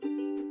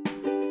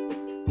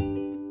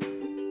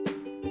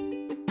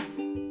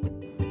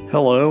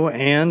Hello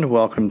and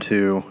welcome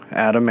to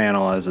Adam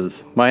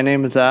Analyzes. My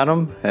name is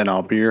Adam and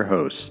I'll be your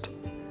host.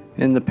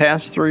 In the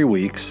past 3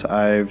 weeks,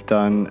 I've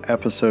done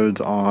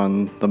episodes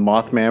on the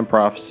Mothman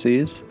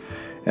Prophecies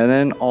and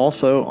then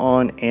also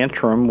on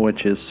Antrum,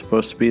 which is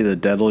supposed to be the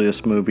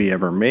deadliest movie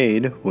ever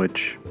made,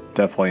 which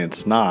definitely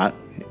it's not.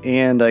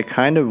 And I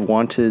kind of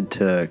wanted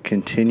to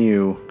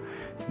continue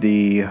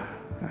the,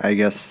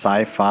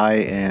 sci-fi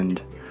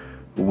and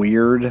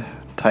weird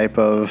type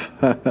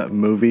of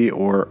movie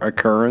or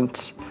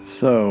occurrence.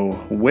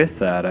 So with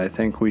that, I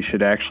think we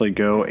should actually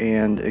go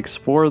and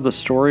explore the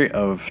story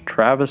of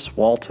Travis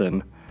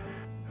Walton,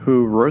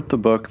 who wrote the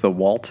book The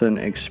Walton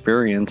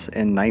Experience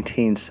in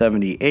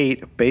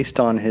 1978 based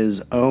on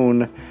his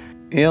own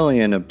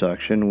alien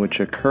abduction, which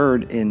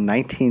occurred in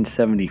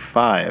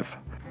 1975.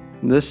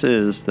 This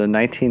is the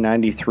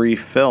 1993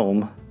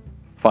 film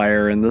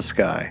Fire in the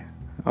Sky.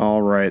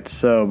 Alright,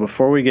 so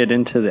before we get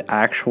into the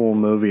actual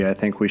movie, I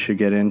think we should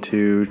get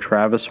into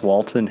Travis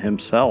Walton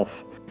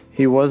himself.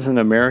 He was an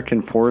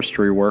American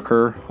forestry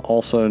worker,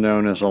 also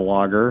known as a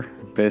logger.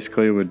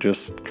 Basically would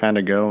just kind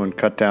of go and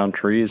cut down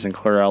trees and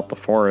clear out the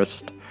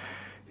forest.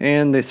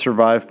 And they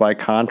survived by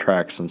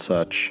contracts and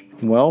such.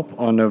 Well,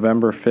 on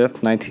November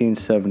 5th,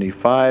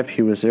 1975,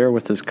 he was there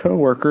with his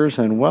co-workers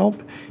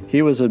and,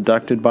 he was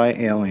abducted by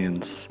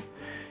aliens.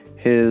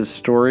 His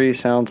story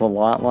sounds a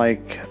lot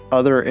like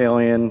other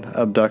alien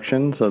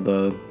abductions of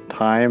the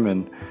time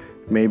and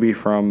maybe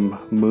from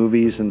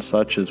movies and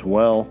such as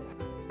well.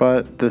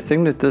 But the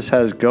thing that this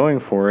has going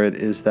for it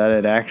is that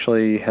it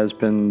actually has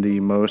been the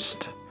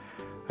most,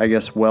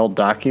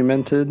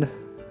 well-documented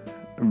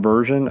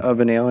version of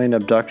an alien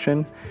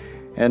abduction.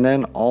 And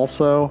then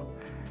also,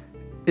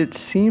 it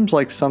seems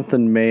like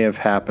something may have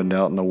happened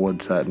out in the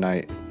woods that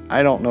night.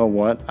 I don't know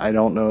what. I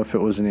don't know if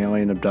it was an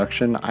alien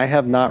abduction. I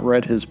have not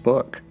read his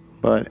book.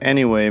 But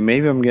anyway,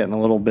 maybe I'm getting a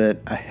little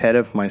bit ahead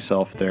of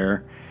myself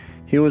there.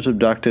 He was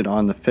abducted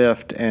on the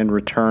 5th and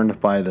returned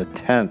by the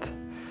 10th.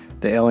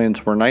 The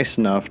aliens were nice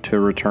enough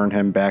to return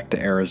him back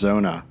to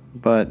Arizona.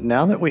 But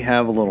now that we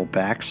have a little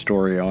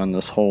backstory on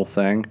this whole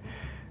thing,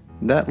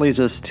 that leads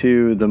us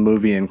to the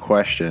movie in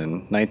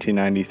question,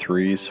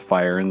 1993's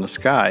Fire in the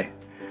Sky.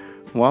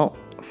 Well,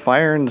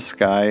 Fire in the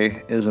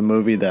Sky is a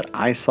movie that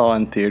I saw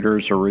in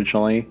theaters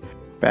originally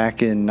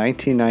back in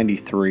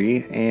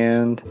 1993,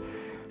 and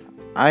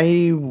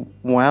I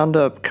wound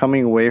up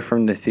coming away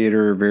from the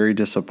theater very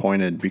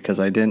disappointed because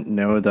I didn't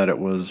know that it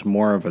was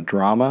more of a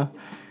drama.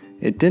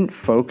 It didn't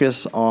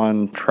focus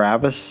on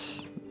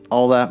Travis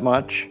all that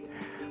much,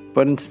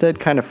 but instead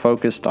kind of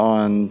focused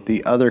on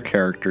the other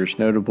characters,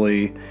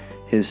 notably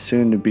his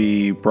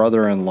soon-to-be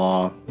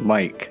brother-in-law,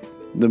 Mike.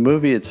 The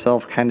movie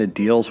itself kind of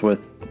deals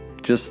with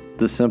just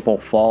the simple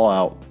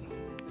fallout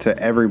to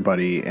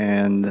everybody,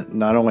 and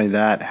not only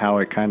that, how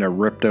it kind of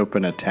ripped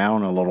open a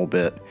town a little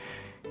bit.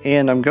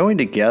 And I'm going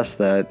to guess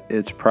that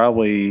it's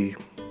probably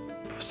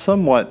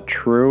somewhat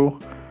true.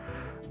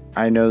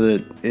 I know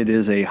that it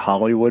is a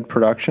Hollywood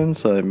production,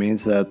 so it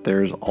means that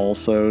there's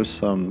also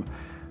some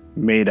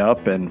made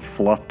up and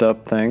fluffed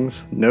up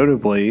things.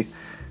 Notably,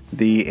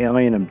 the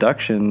alien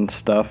abduction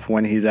stuff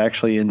when he's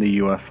actually in the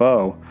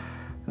UFO.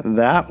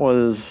 That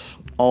was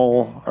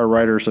all a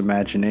writer's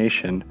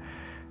imagination.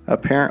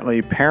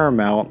 Apparently,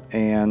 Paramount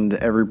and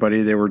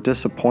everybody, they were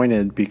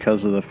disappointed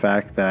because of the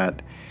fact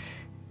that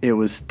it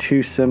was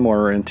too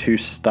similar and too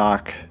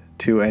stock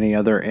to any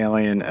other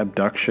alien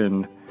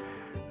abduction,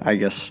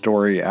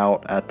 story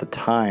out at the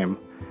time.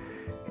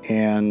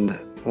 And,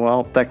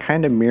 that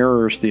kind of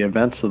mirrors the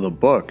events of the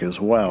book as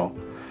well.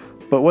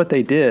 But what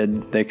they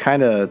did, they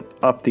kind of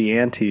upped the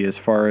ante as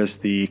far as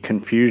the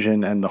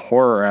confusion and the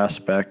horror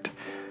aspect.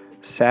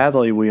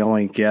 Sadly, we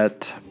only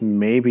get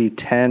maybe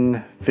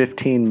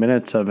 10-15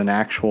 minutes of an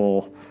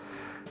actual,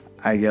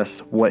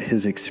 what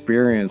his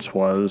experience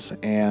was.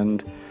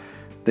 And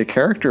the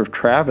character of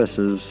Travis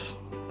is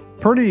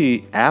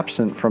pretty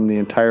absent from the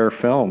entire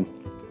film,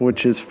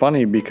 which is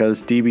funny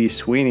because D.B.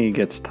 Sweeney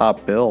gets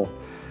top bill,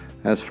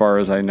 as far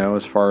as I know,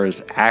 as far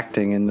as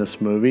acting in this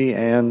movie,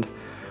 and,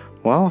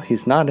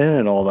 he's not in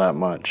it all that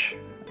much.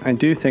 I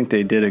do think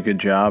they did a good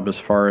job as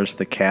far as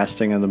the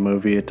casting of the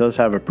movie. It does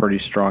have a pretty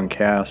strong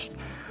cast.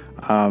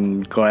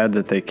 I'm glad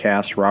that they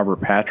cast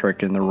Robert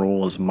Patrick in the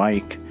role as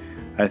Mike.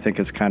 I think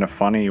it's kind of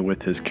funny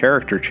with his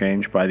character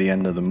change by the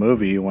end of the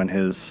movie when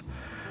his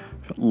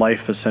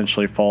life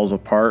essentially falls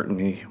apart and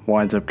he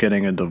winds up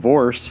getting a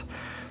divorce.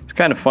 It's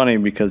kind of funny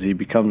because he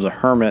becomes a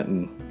hermit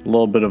and a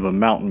little bit of a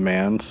mountain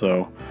man,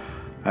 so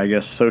I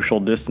guess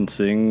social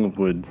distancing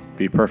would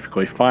be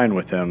perfectly fine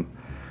with him,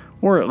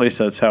 or at least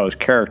that's how his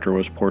character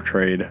was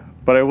portrayed.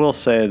 But I will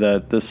say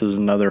that this is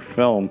another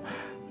film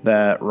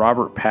that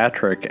Robert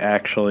Patrick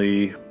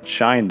actually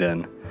shined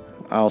in.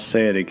 I'll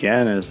say it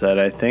again, is that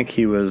I think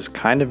he was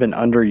kind of an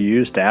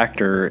underused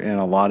actor in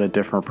a lot of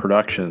different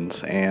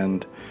productions,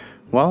 and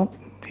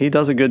he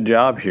does a good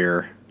job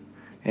here.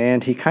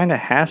 And he kind of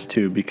has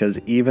to, because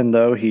even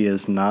though he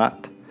is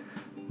not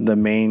the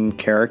main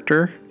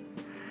character,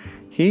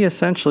 he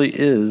essentially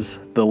is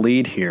the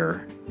lead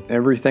here.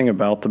 Everything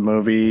about the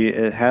movie,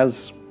 it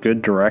has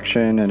good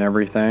direction and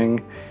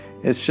everything.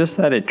 It's just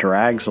that it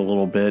drags a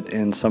little bit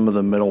in some of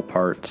the middle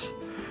parts.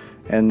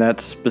 And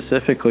that's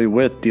specifically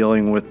with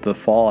dealing with the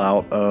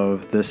fallout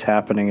of this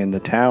happening in the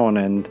town.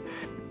 And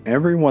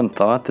everyone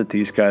thought that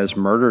these guys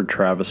murdered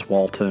Travis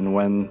Walton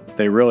when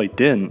they really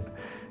didn't.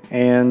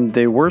 And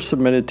they were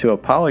submitted to a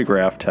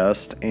polygraph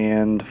test,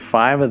 and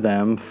 5 of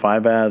them,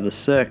 5 out of the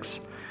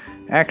 6,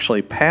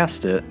 actually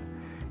passed it.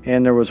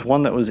 And there was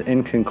one that was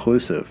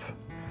inconclusive.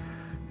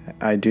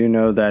 I do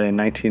know that in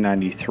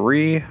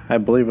 1993, I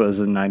believe it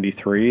was in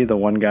 93, the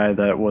one guy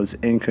that was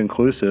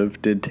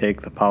inconclusive did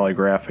take the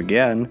polygraph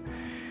again,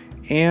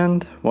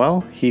 and,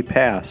 well, he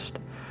passed.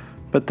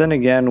 But then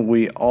again,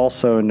 we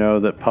also know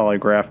that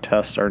polygraph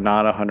tests are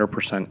not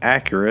 100%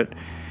 accurate,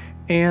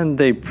 and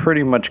they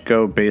pretty much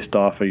go based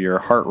off of your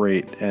heart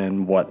rate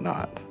and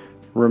whatnot.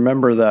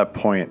 Remember that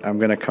point, I'm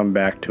going to come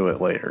back to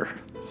it later.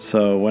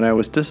 So when I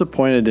was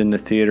disappointed in the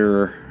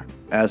theater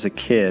as a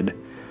kid,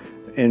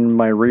 in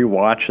my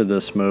rewatch of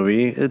this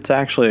movie, it's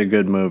actually a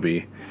good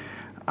movie.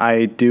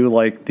 I do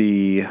like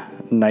the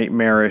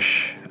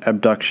nightmarish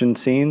abduction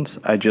scenes.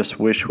 I just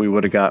wish we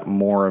would have got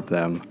more of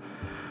them.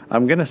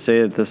 I'm going to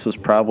say that this was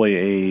probably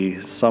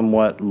a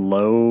somewhat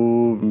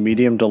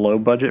medium to low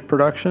budget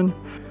production.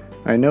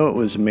 I know it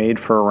was made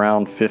for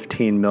around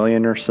 $15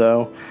 million or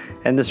so,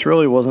 and this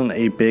really wasn't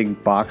a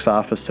big box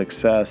office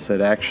success.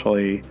 It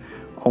actually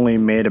only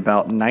made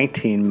about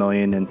 $19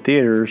 million in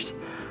theaters.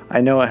 I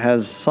know it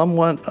has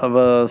somewhat of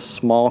a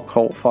small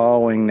cult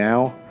following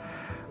now.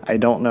 I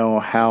don't know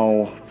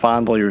how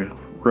fondly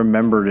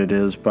remembered it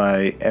is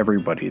by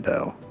everybody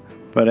though.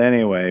 But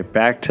anyway,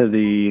 back to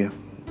the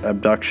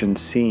abduction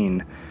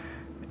scene.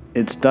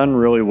 It's done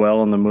really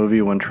well in the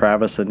movie when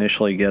Travis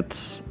initially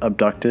gets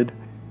abducted.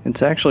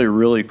 It's actually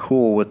really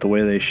cool with the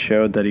way they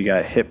showed that he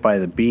got hit by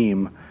the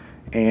beam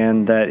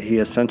and that he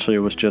essentially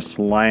was just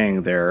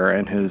lying there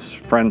and his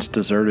friends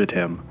deserted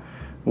him,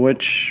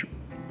 which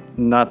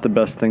not the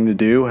best thing to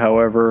do.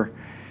 However,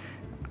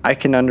 I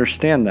can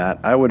understand that.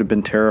 I would have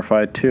been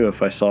terrified too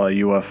if I saw a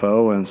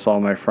UFO and saw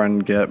my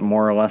friend get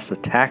more or less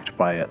attacked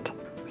by it.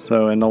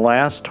 So in the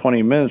last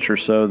 20 minutes or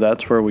so,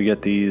 that's where we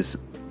get these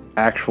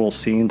actual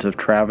scenes of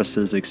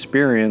Travis's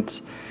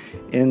experience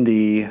in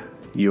the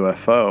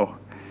UFO.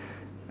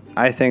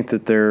 I think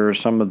that they're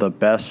some of the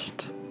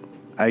best,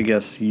 I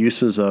guess,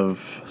 uses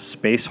of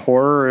space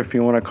horror, if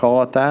you want to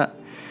call it that.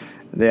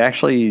 They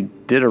actually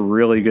did a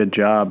really good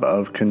job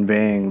of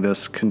conveying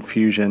this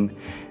confusion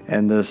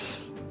and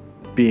this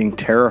being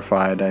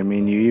terrified. I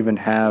mean, you even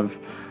have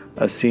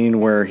a scene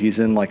where he's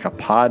in like a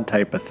pod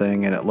type of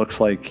thing and it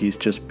looks like he's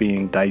just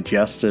being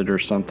digested or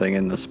something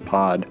in this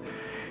pod.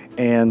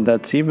 And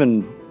that's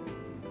even,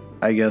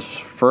 I guess,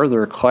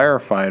 further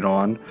clarified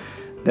on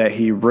that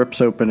he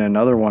rips open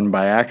another one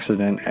by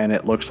accident and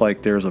it looks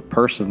like there's a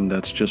person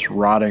that's just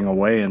rotting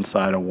away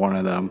inside of one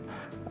of them.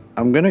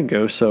 I'm going to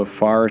go so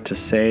far to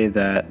say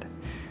that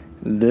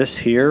this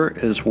here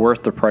is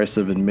worth the price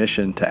of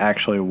admission to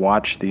actually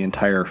watch the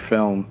entire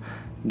film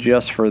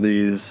just for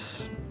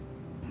these,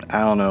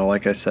 I don't know,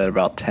 like I said,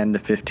 about 10 to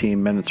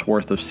 15 minutes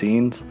worth of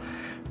scenes,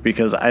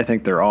 because I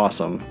think they're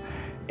awesome.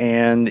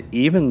 And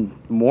even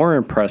more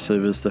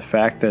impressive is the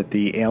fact that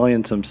the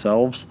aliens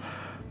themselves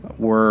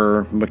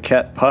were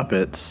maquette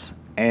puppets,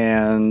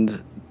 and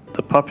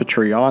the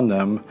puppetry on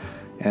them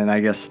and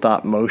I guess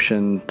stop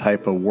motion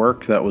type of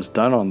work that was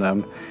done on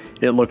them,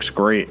 it looks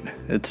great.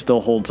 It still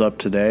holds up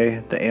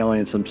today. The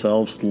aliens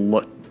themselves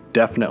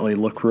definitely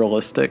look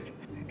realistic,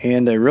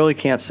 and I really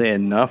can't say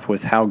enough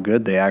with how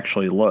good they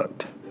actually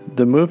looked.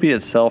 The movie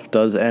itself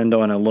does end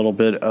on a little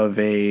bit of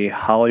a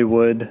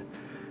Hollywood,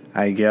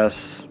 I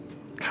guess,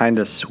 kind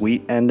of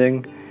sweet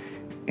ending,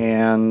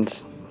 and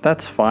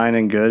that's fine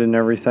and good and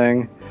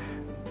everything.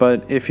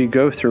 But if you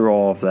go through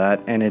all of that,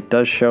 and it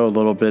does show a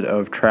little bit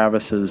of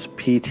Travis's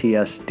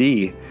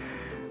PTSD,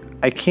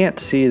 I can't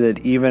see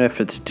that even if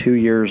it's 2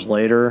 years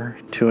later,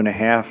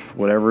 2.5,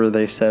 whatever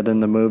they said in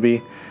the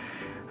movie,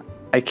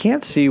 I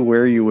can't see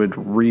where you would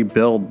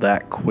rebuild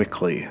that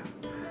quickly.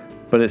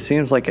 But it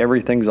seems like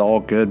everything's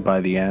all good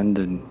by the end,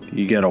 and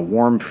you get a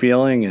warm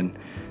feeling, and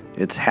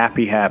it's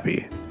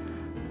happy.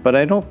 But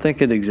I don't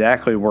think it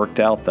exactly worked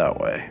out that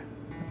way.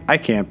 I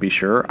can't be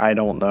sure. I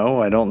don't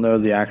know. I don't know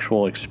the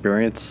actual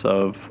experience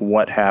of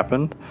what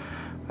happened.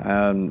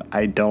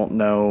 I don't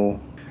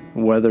know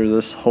whether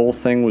this whole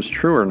thing was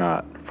true or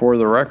not. For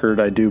the record,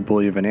 I do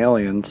believe in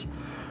aliens,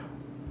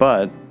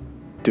 but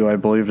do I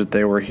believe that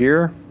they were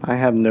here? I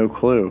have no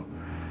clue.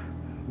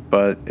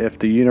 But if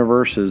the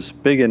universe is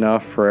big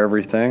enough for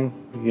everything,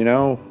 you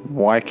know,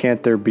 why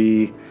can't there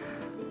be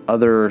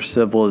other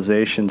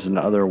civilizations and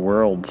other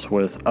worlds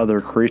with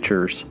other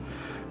creatures?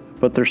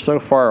 But they're so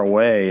far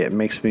away, it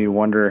makes me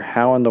wonder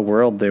how in the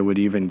world they would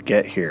even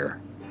get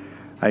here.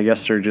 I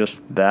guess they're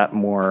just that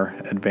more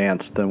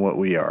advanced than what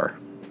we are.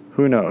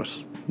 Who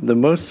knows? The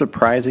most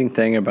surprising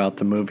thing about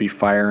the movie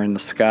Fire in the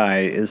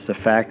Sky is the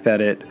fact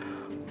that it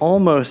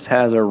almost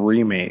has a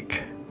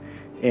remake.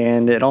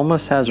 And it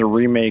almost has a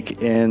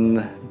remake in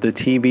the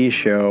TV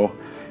show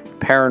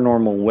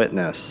Paranormal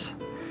Witness.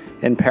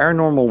 In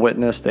Paranormal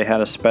Witness, they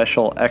had a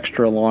special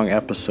extra long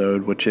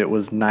episode, which it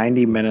was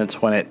 90 minutes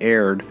when it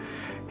aired.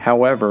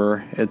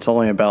 However, it's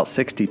only about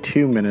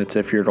 62 minutes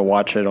if you're to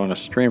watch it on a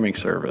streaming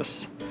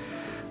service.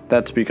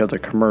 That's because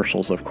of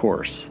commercials, of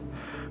course.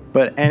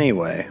 But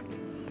anyway,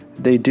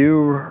 they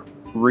do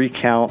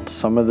recount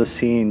some of the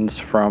scenes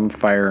from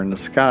Fire in the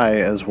Sky,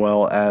 as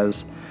well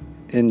as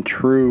in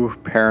true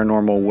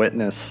Paranormal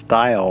Witness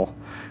style.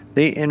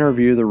 They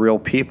interview the real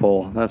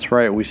people. That's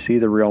right, we see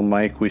the real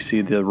Mike, we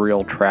see the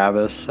real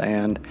Travis,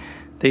 and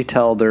they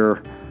tell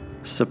their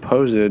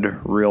supposed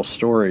real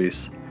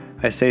stories.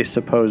 I say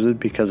supposed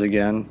because,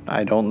 again,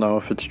 I don't know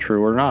if it's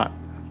true or not.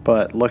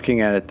 But looking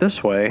at it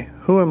this way,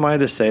 who am I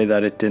to say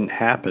that it didn't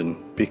happen?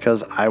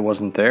 Because I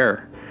wasn't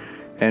there.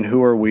 And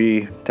who are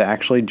we to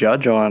actually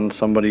judge on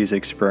somebody's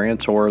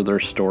experience or their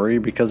story?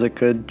 Because it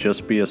could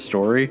just be a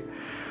story,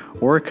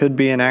 or it could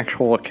be an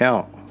actual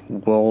account.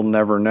 We'll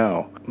never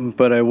know.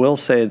 But I will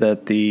say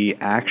that the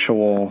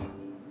actual,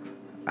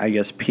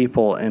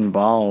 people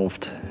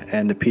involved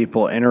and the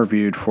people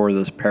interviewed for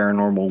this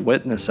Paranormal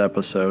Witness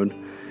episode,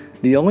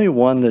 the only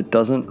one that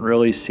doesn't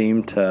really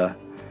seem to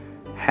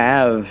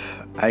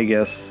have,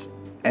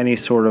 any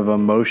sort of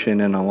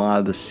emotion in a lot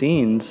of the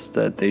scenes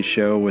that they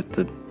show with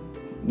the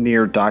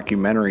near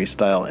documentary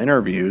style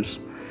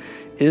interviews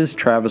is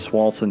Travis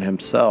Walton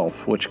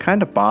himself, which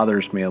kind of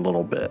bothers me a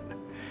little bit.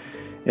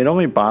 It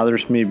only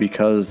bothers me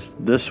because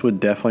this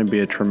would definitely be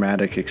a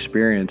traumatic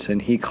experience,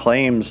 and he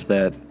claims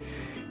that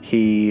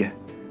he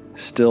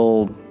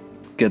still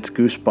gets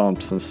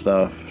goosebumps and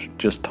stuff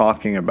just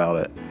talking about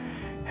it.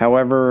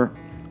 However,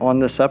 on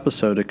this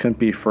episode, it couldn't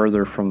be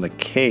further from the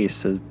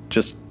case, as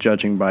just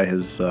judging by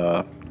his,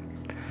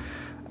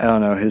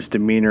 his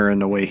demeanor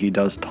and the way he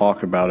does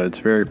talk about it. It's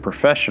very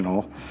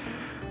professional.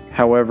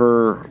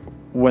 However,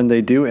 when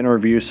they do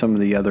interview some of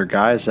the other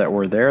guys that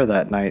were there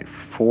that night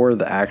for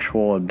the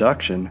actual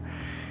abduction,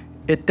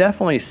 it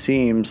definitely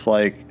seems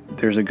like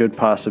there's a good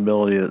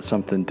possibility that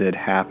something did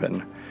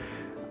happen.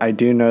 I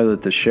do know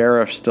that the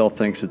sheriff still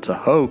thinks it's a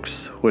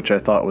hoax, which I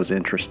thought was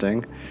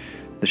interesting.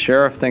 The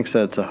sheriff thinks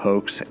that it's a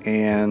hoax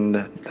and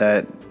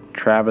that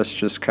Travis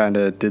just kind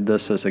of did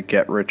this as a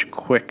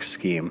get-rich-quick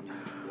scheme,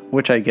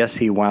 which I guess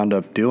he wound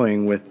up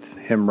doing with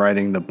him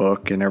writing the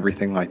book and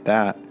everything like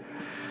that.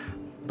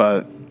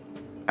 But,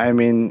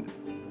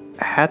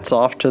 hats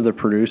off to the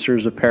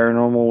producers of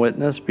Paranormal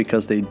Witness,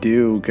 because they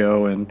do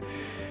go and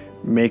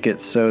make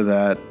it so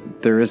that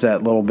there is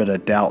that little bit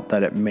of doubt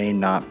that it may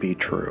not be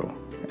true.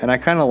 And I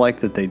kind of like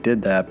that they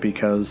did that,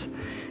 because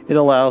it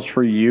allows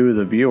for you,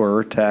 the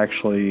viewer, to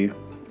actually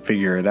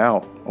figure it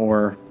out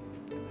or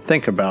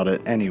think about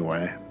it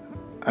anyway.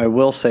 I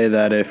will say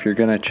that if you're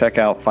going to check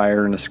out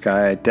Fire in the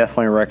Sky, I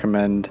definitely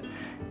recommend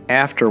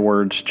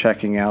afterwards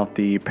checking out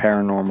the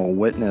Paranormal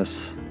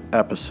Witness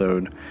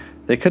episode.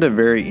 They could have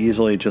very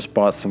easily just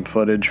bought some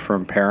footage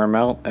from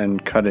Paramount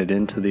and cut it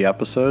into the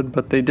episode,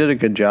 but they did a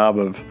good job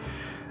of,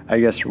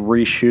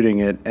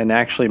 reshooting it and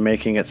actually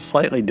making it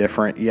slightly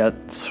different,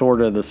 yet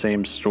sort of the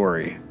same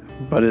story.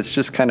 But it's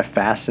just kind of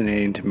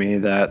fascinating to me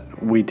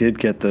that we did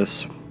get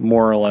this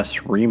more or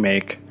less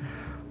remake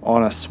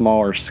on a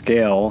smaller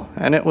scale,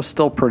 and it was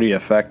still pretty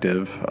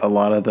effective. A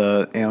lot of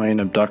the alien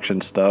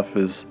abduction stuff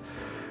is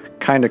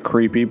kind of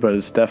creepy, but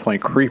it's definitely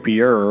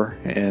creepier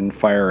in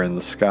Fire in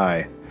the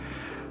Sky.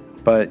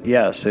 But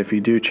yes, if you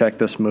do check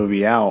this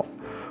movie out,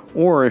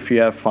 or if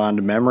you have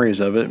fond memories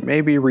of it,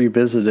 maybe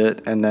revisit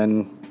it and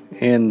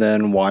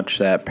then watch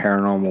that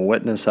Paranormal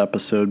Witness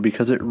episode,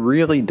 because it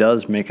really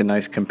does make a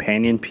nice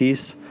companion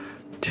piece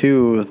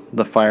to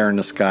the Fire in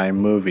the Sky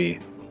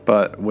movie.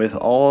 But with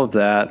all of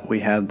that,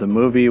 we have the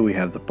movie, we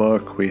have the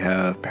book, we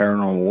have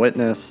Paranormal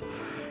Witness,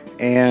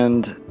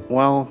 and,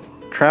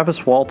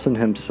 Travis Walton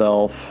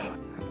himself,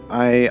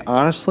 I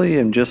honestly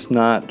am just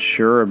not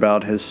sure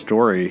about his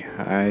story.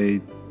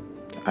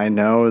 I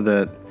know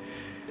that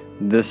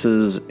this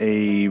is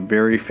a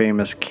very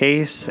famous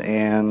case,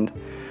 and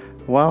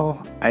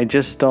I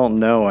just don't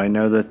know. I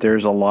know that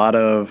there's a lot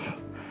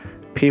of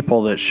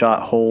people that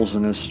shot holes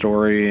in his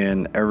story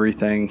and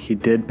everything. He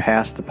did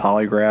pass the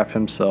polygraph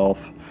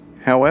himself.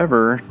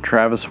 However,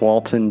 Travis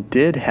Walton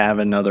did have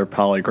another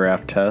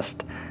polygraph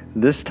test,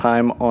 this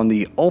time on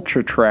the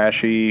ultra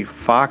trashy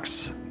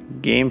Fox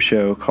game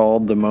show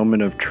called The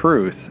Moment of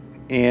Truth.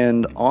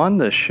 And on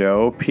this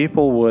show,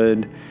 people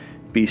would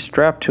be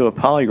strapped to a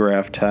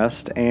polygraph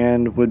test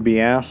and would be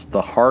asked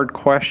the hard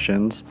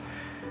questions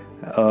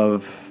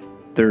of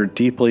their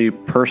deeply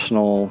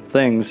personal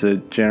things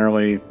that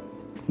generally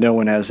no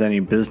one has any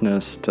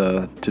business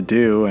to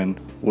do, and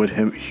would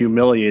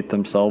humiliate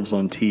themselves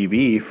on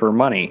TV for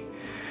money.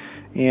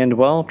 And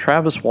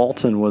Travis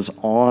Walton was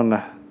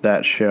on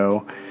that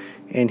show,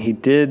 and he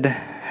did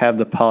have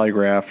the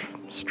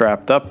polygraph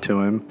strapped up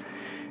to him.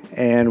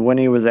 And when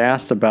he was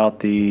asked about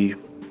the,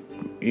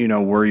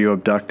 were you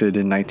abducted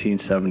in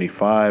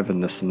 1975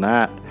 and this and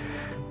that,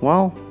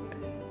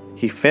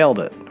 he failed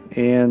it.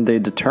 And they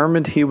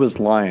determined he was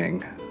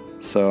lying.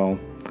 So,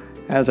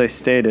 as I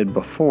stated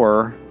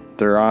before,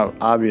 they're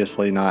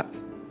obviously not,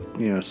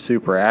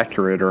 super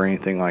accurate or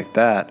anything like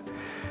that.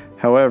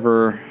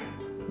 However,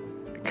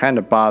 it kind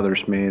of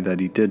bothers me that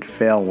he did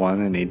fail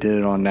one and he did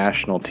it on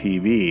national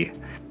TV.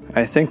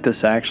 I think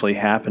this actually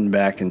happened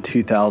back in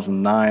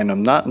 2009.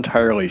 I'm not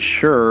entirely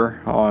sure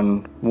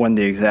on when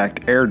the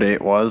exact air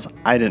date was.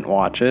 I didn't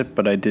watch it,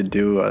 but I did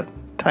do a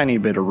tiny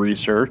bit of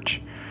research.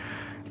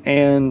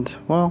 And,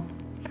 well,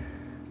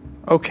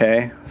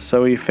 okay,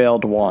 so he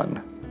failed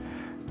one.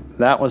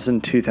 That was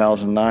in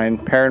 2009.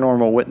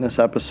 Paranormal Witness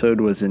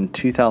episode was in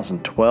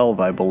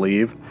 2012, I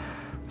believe.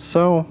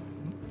 So,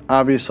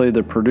 obviously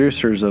the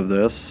producers of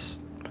this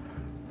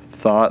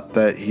thought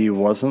that he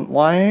wasn't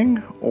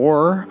lying,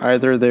 or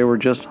either they were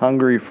just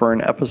hungry for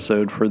an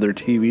episode for their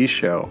TV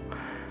show.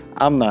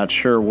 I'm not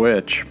sure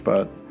which,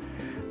 but,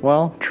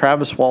 well,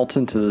 Travis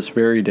Walton to this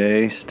very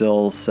day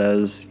still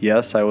says,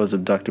 yes, I was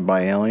abducted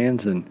by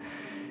aliens, and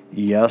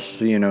yes,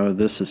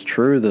 this is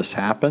true, this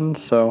happened,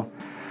 so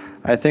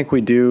I think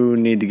we do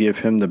need to give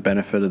him the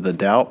benefit of the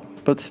doubt,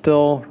 but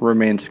still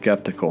remain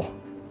skeptical.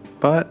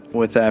 But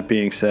with that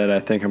being said, I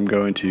think I'm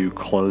going to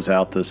close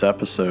out this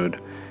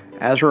episode.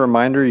 As a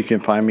reminder, you can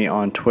find me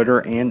on Twitter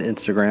and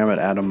Instagram at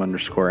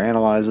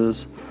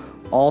Adam_analyzes.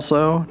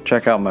 Also,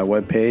 check out my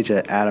webpage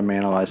at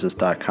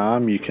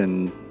adamanalyzes.com. You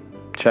can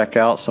check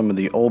out some of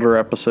the older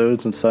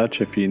episodes and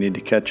such if you need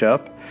to catch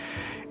up.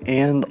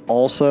 And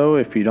also,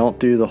 if you don't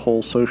do the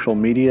whole social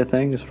media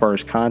thing as far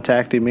as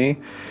contacting me,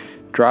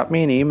 drop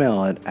me an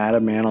email at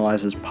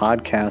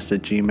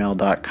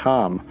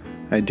adamanalyzespodcast@gmail.com.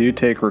 I do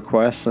take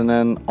requests, and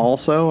then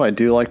also I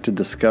do like to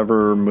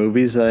discover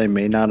movies that I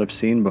may not have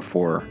seen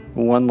before.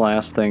 One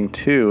last thing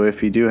too,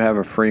 if you do have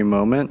a free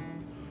moment,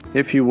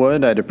 if you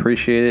would, I'd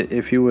appreciate it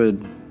if you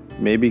would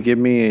maybe give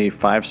me a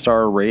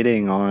 5-star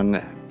rating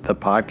on the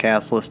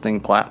podcast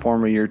listing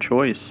platform of your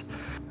choice.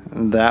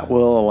 That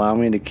will allow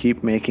me to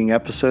keep making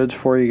episodes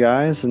for you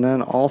guys, and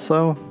then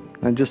also,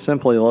 I just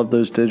simply love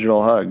those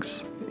digital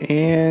hugs.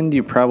 And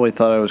you probably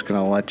thought I was going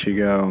to let you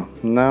go.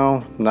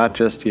 No, not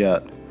just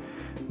yet.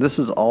 This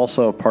is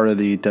also a part of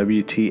the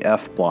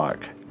WTF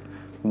block.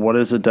 What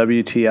is a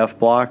WTF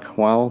block?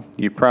 Well,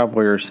 you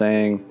probably are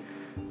saying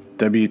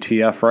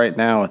WTF right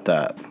now at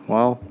that.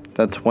 Well,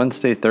 that's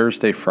Wednesday,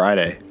 Thursday,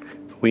 Friday.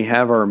 We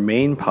have our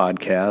main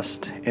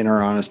podcast, In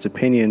Our Honest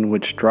Opinion,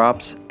 which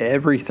drops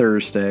every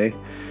Thursday.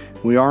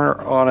 We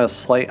are on a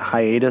slight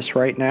hiatus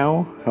right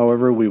now.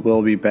 However, we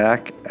will be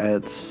back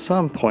at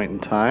some point in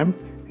time.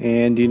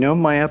 And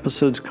my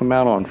episodes come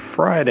out on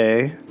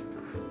Friday.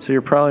 So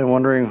you're probably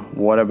wondering,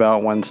 what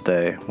about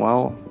Wednesday?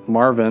 Well,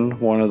 Marvin,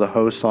 one of the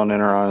hosts on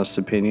In Our Honest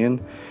Opinion,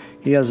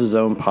 he has his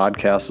own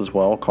podcast as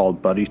well called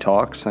Buddy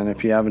Talks. And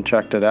if you haven't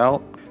checked it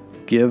out,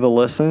 give a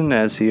listen,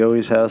 as he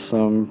always has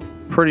some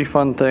pretty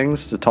fun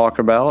things to talk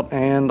about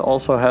and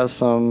also has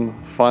some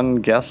fun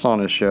guests on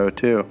his show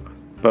too.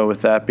 But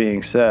with that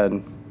being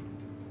said,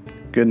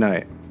 good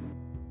night.